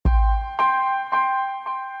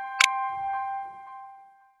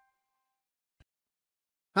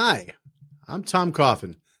Hi, I'm Tom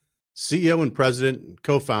Coffin, CEO and President and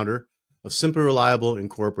co-founder of Simply Reliable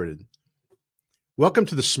Incorporated. Welcome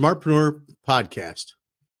to the smartPRENEUR podcast.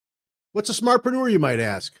 What's a smartPRENEUR, you might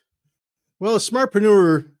ask? Well, a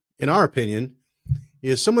smartPRENEUR, in our opinion,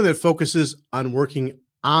 is someone that focuses on working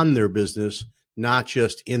on their business, not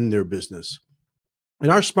just in their business. And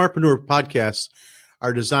our smartPRENEUR podcasts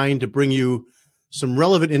are designed to bring you some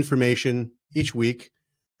relevant information each week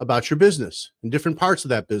about your business and different parts of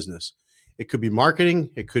that business. It could be marketing,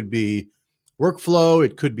 it could be workflow,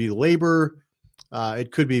 it could be labor,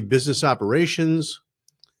 it could be business operations,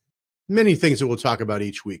 many things that we'll talk about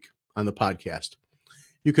each week on the podcast.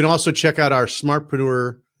 You can also check out our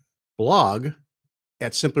smartPRENEUR blog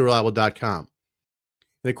at simplyreliable.com.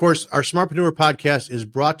 And of course, our smartPRENEUR podcast is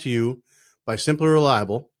brought to you by Simply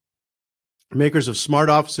Reliable, makers of Smart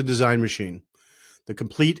Office and Design Machine, the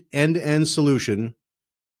complete end-to-end solution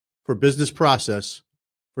for business process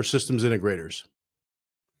for systems integrators.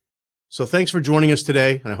 So thanks for joining us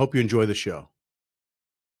today, and I hope you enjoy the show.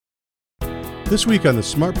 This week on the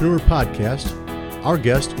smartPRENEUR podcast, our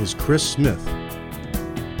guest is Chris Smith.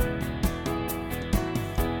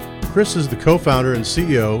 Chris is the co-founder and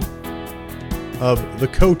CEO of the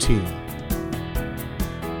Co-Team.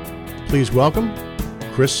 Please welcome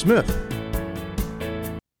Chris Smith.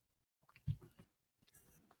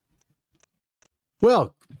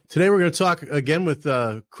 Well, today we're going to talk again with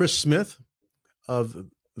Chris Smith of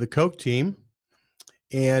the Co-Team.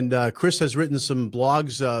 And Chris has written some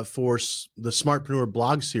blogs for the smartPRENEUR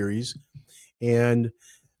blog series. And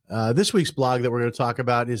this week's blog that we're going to talk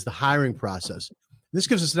about is the hiring process. This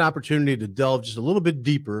gives us an opportunity to delve just a little bit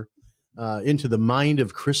deeper into the mind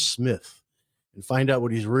of Chris Smith and find out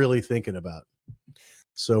what he's really thinking about.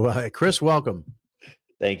 So, Chris, welcome.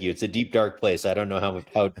 Thank you. It's a deep, dark place. I don't know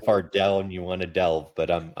how far down you want to delve,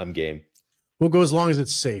 but I'm game. We'll go as long as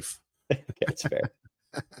it's safe. That's fair.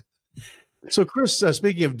 So, Chris,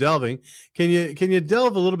 speaking of delving, can you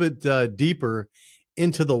delve a little bit deeper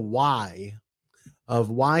into the why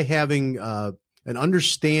of why having an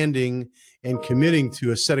understanding and committing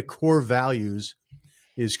to a set of core values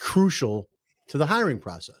is crucial to the hiring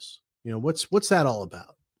process? You know, what's that all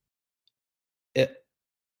about?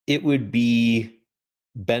 It would be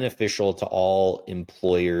beneficial to all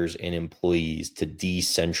employers and employees to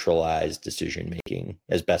decentralize decision making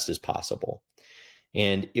as best as possible.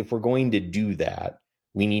 And if we're going to do that,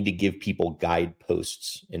 we need to give people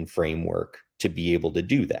guideposts and framework to be able to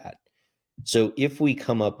do that. So if we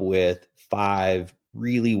come up with 5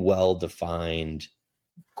 really well-defined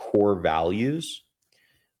core values,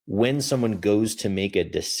 when someone goes to make a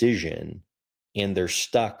decision and they're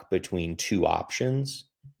stuck between 2 options,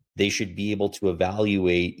 they should be able to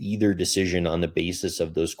evaluate either decision on the basis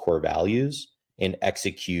of those core values and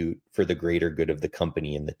execute for the greater good of the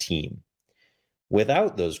company and the team.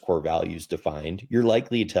 Without those core values defined, you're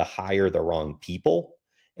likely to hire the wrong people.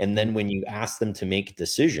 And then when you ask them to make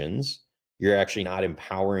decisions, you're actually not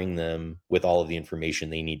empowering them with all of the information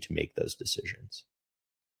they need to make those decisions.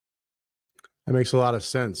 That makes a lot of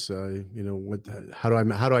sense. How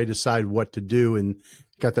do I decide what to do, and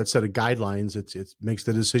got that set of guidelines? It makes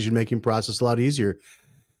the decision-making process a lot easier.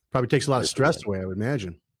 Probably takes a lot of stress away, I would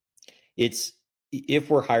imagine. It's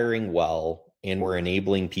if we're hiring well and we're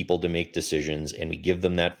enabling people to make decisions and we give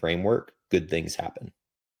them that framework, good things happen.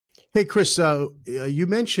 Hey, Chris, you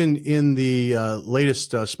mentioned in the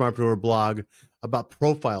latest smartPRENEUR blog about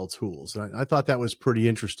profile tools. And I thought that was pretty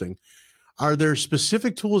interesting. Are there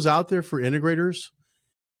specific tools out there for integrators?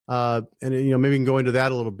 And maybe we can go into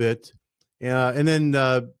that a little bit. And then,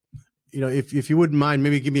 if you wouldn't mind,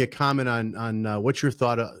 maybe give me a comment on what your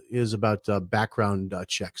thought is about background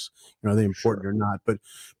checks. Are they important or not?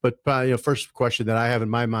 But first question that I have in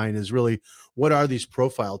my mind is really, what are these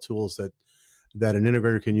profile tools that an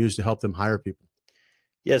integrator can use to help them hire people?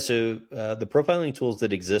 Yeah, so the profiling tools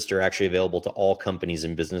that exist are actually available to all companies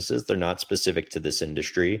and businesses. They're not specific to this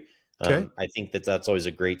industry. Okay. I think that's always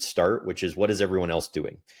a great start, which is, what is everyone else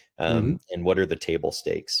doing? And what are the table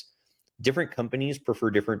stakes? Different companies prefer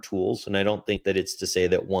different tools, and I don't think that it's to say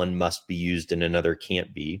that one must be used and another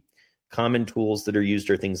can't be. Common tools that are used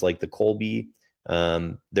are things like the Colby.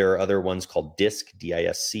 There are other ones called DISC,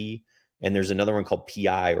 D-I-S-C, and there's another one called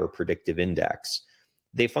PI, or Predictive Index.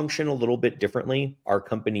 They function a little bit differently. Our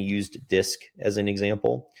company used DISC as an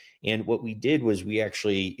example. And what we did was we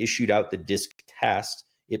actually issued out the DISC test.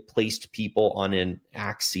 It placed people on an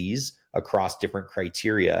axes across different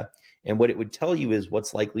criteria. And what it would tell you is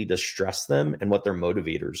what's likely to stress them and what their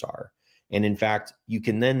motivators are. And in fact, you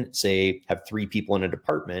can then say, have 3 people in a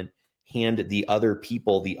department, hand the other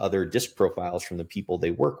people the other DISC profiles from the people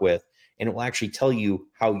they work with, And it will actually tell you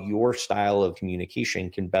how your style of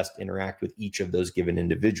communication can best interact with each of those given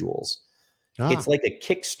individuals. It's like a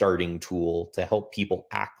kickstarting tool to help people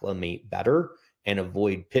acclimate better and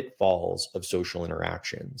avoid pitfalls of social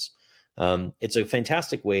interactions. It's a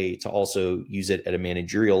fantastic way to also use it at a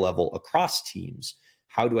managerial level across teams.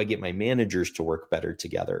 How do I get my managers to work better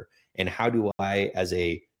together? And how do I, as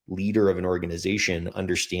a leader of an organization,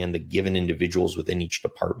 understand the given individuals within each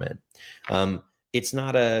department? It's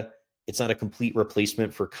not a complete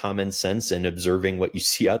replacement for common sense and observing what you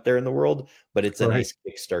see out there in the world, but it's a nice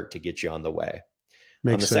kickstart to get you on the way.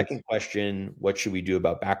 On the second question, what should we do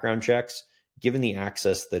about background checks? Given the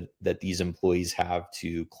access that these employees have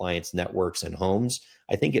to clients' networks and homes,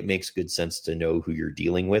 I think it makes good sense to know who you're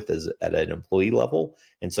dealing with at an employee level.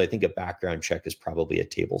 And so I think a background check is probably a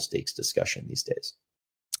table stakes discussion these days.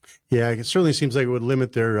 Yeah, it certainly seems like it would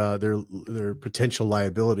limit their potential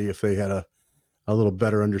liability if they had a little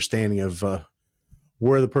better understanding of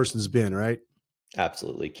where the person's been, right?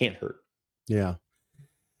 Absolutely. Can't hurt. Yeah.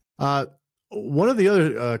 One of the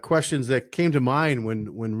other questions that came to mind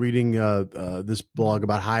when reading this blog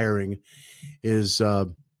about hiring is,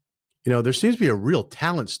 there seems to be a real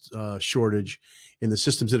talent shortage in the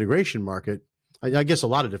systems integration market. I guess a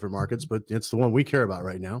lot of different markets, but it's the one we care about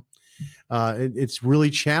right now. It's really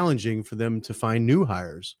challenging for them to find new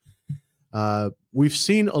hires. We've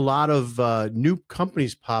seen a lot of new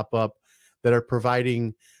companies pop up that are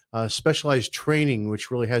providing specialized training,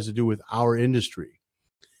 which really has to do with our industry.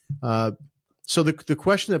 So the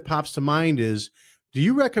question that pops to mind is, do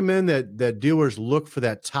you recommend that dealers look for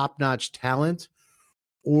that top-notch talent,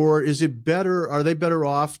 or are they better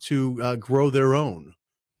off to grow their own?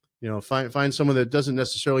 Find someone that doesn't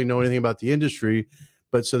necessarily know anything about the industry,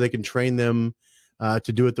 but so they can train them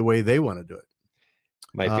to do it the way they want to do it.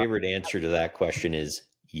 My favorite answer to that question is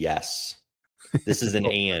yes. This is an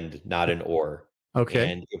and, not an or.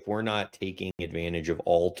 Okay. And if we're not taking advantage of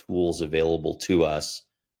all tools available to us,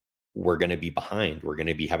 we're going to be behind. We're going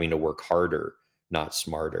to be having to work harder, not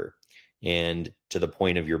smarter. And to the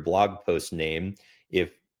point of your blog post name,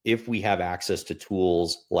 if we have access to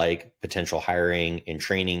tools like potential hiring and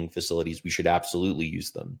training facilities, we should absolutely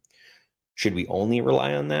use them. Should we only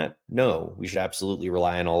rely on that? No, we should absolutely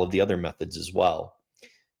rely on all of the other methods as well.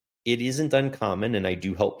 It isn't uncommon, and I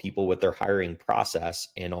do help people with their hiring process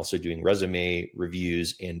and also doing resume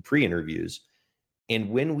reviews and pre-interviews.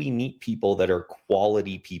 And when we meet people that are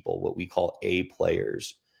quality people, what we call A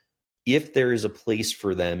players, if there is a place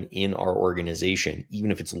for them in our organization,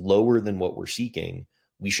 even if it's lower than what we're seeking,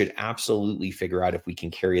 we should absolutely figure out if we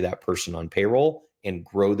can carry that person on payroll and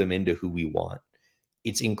grow them into who we want.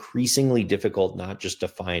 It's increasingly difficult not just to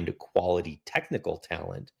find quality technical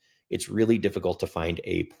talent, it's really difficult to find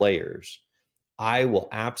A players. I will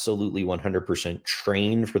absolutely 100%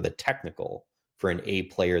 train for the technical for an A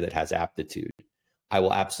player that has aptitude. I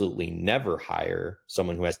will absolutely never hire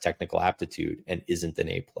someone who has technical aptitude and isn't an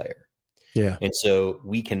A player. Yeah. And so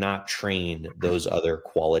we cannot train those other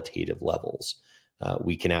qualitative levels.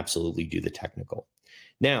 We can absolutely do the technical.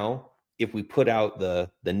 Now, if we put out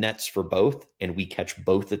the nets for both and we catch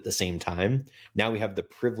both at the same time, now we have the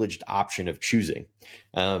privileged option of choosing.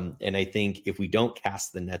 And I think if we don't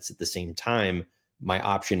cast the nets at the same time, my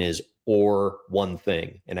option is or one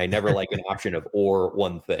thing. And I never like an option of or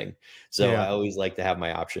one thing. So Yeah. I always like to have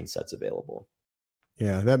my option sets available.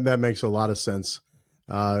 Yeah, that makes a lot of sense.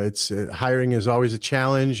 It's hiring is always a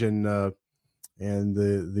challenge, and the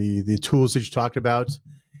tools that you talked about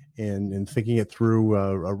and thinking it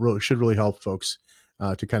through should really help folks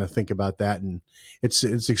to kind of think about that. And it's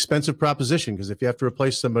an expensive proposition, because if you have to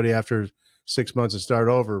replace somebody after 6 months and start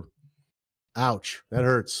over, ouch, that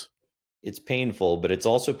hurts. It's painful, but it's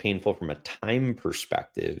also painful from a time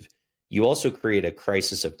perspective. You also create a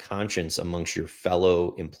crisis of conscience amongst your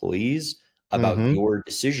fellow employees about your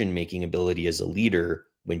decision-making ability as a leader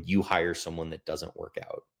when you hire someone that doesn't work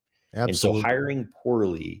out. Absolutely. And so hiring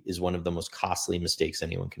poorly is one of the most costly mistakes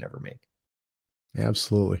anyone can ever make.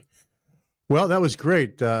 Absolutely. Well, that was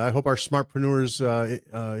great. I hope our smartpreneurs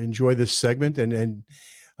enjoy this segment. And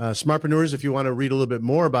smartpreneurs, if you want to read a little bit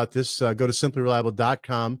more about this, go to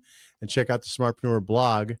simplyreliable.com and check out the Smartpreneur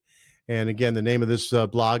blog. And again, the name of this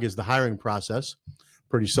blog is The Hiring Process.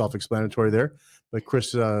 Pretty self-explanatory there, but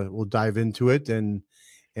Chris will dive into it and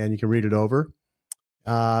you can read it over.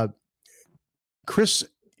 Chris,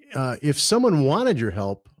 if someone wanted your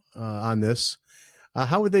help on this,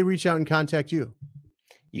 how would they reach out and contact you?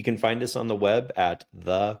 You can find us on the web at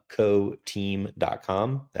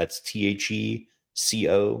thecoteam.com. That's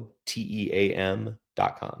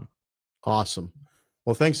TheCoteam.com. Awesome.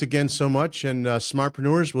 Well, thanks again so much. And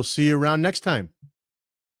smartpreneurs, we'll see you around next time.